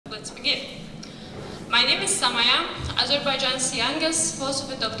let's begin. My name is Samaya, Azerbaijan's youngest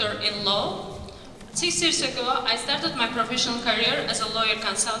philosophy doctor in law. 6 years ago, I started my professional career as a lawyer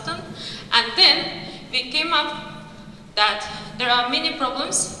consultant, and then we came up that there are many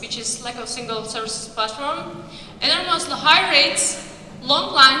problems, which is lack of single services platform, enormously high rates,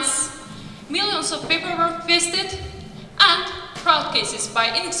 long lines, millions of paperwork wasted, and fraud cases by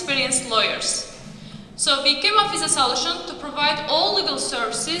inexperienced lawyers. So we came up with a solution to provide all legal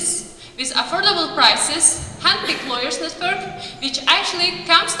services with affordable prices, handpicked lawyers network, which actually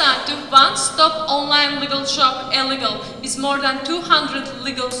comes down to one-stop online legal shop, Illegal, with more than 200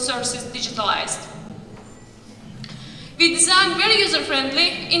 legal services digitalized. We designed very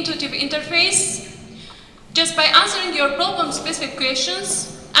user-friendly, intuitive interface. Just by answering your problem-specific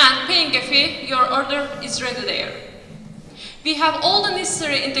questions and paying a fee, your order is ready there. We have all the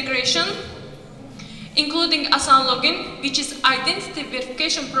necessary integration, including ASAN login, which is identity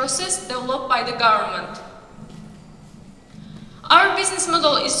verification process developed by the government. Our business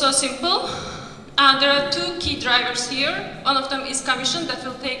model is so simple. There are two key drivers here. One of them is commission that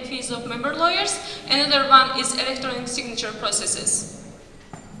will take fees of member lawyers. Another one is electronic signature processes.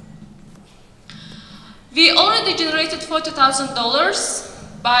 We already generated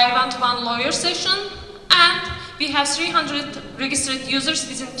 $40,000 by one-to-one lawyer session, and we have 300 registered users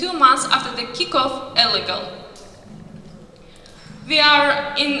within 2 months after the kickoff Illegal. We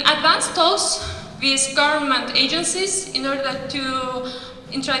are in advanced talks with government agencies in order to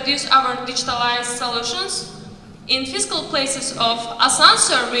introduce our digitalized solutions in physical places of ASAN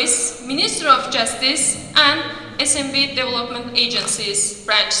Service, Ministry of Justice, and SMB development agencies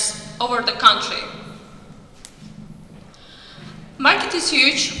branches over the country. Market is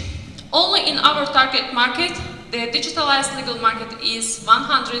huge. Only in our target market, the digitalized legal market is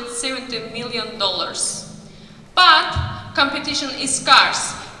 $170 million. But competition is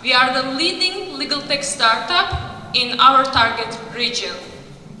scarce. We are the leading legal tech startup in our target region.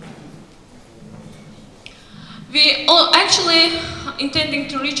 We are actually intending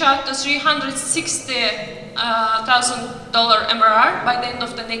to reach out to $360,000 MRR by the end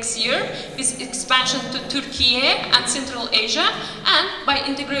of the next year, with expansion to Turkey and Central Asia, and by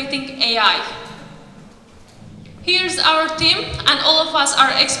integrating AI. Here's our team, and all of us are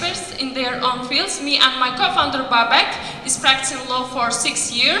experts in their own fields. Me and my co-founder Babak is practicing law for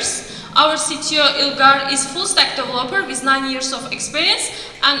 6 years. Our CTO Ilgar is full-stack developer with 9 years of experience,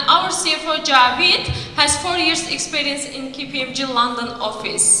 and our CFO Javid has 4 years experience in KPMG London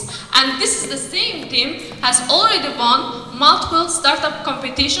office. And this is the same team has already won multiple startup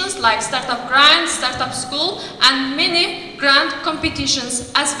competitions like Startup Grind, Startup School, and many grant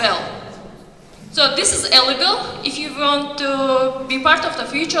competitions as well. So this is Illegal. If you want to be part of the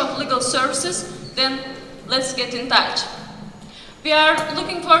future of legal services, then let's get in touch. We are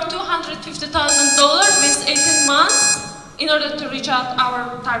looking for $250,000 with 18 months in order to reach out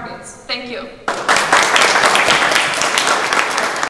our targets. Thank you.